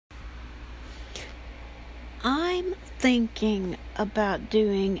I'm thinking about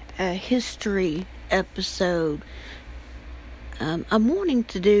doing a history episode. I'm wanting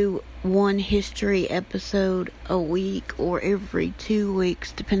to do one history episode a week or every 2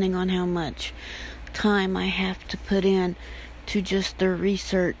 weeks, depending on how much time I have to put in to just the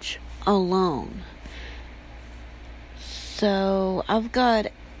research alone. So I've got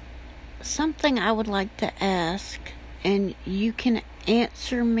something I would like to ask, and you can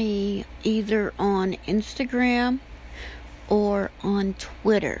answer me either on Instagram or on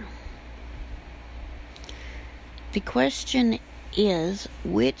Twitter. The question is,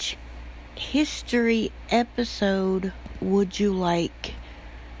 which history episode would you like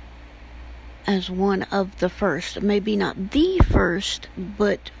as one of the first? Maybe not the first,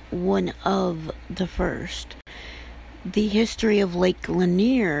 but one of the first. The history of Lake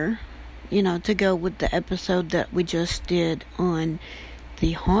Lanier, to go with the episode that we just did on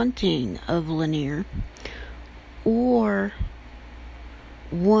the haunting of Lanier, or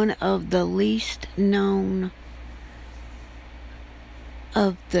one of the least known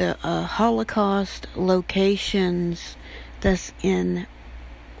of the Holocaust locations that's in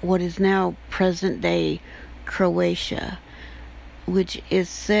what is now present-day Croatia, which is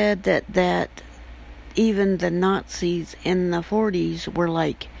said that even the Nazis in the 40s were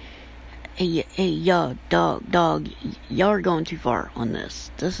like, hey, y'all, dog, y'all are going too far on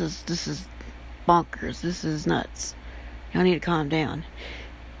this. This is bonkers. This is nuts. Y'all need to calm down.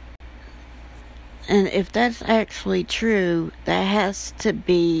 And if that's actually true, that has to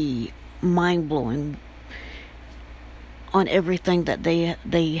be mind-blowing on everything that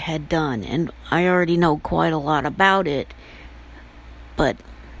they had done. And I already know quite a lot about it. But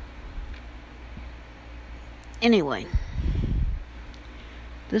anyway,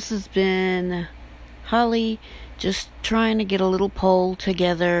 this has been Holly just trying to get a little poll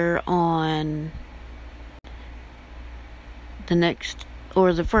together on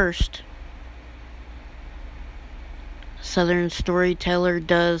the first Southern Storyteller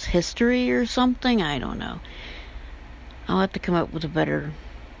Does History or something. I don't know. I'll have to come up with a better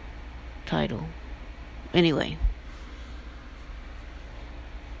title. Anyway,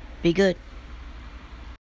 be good.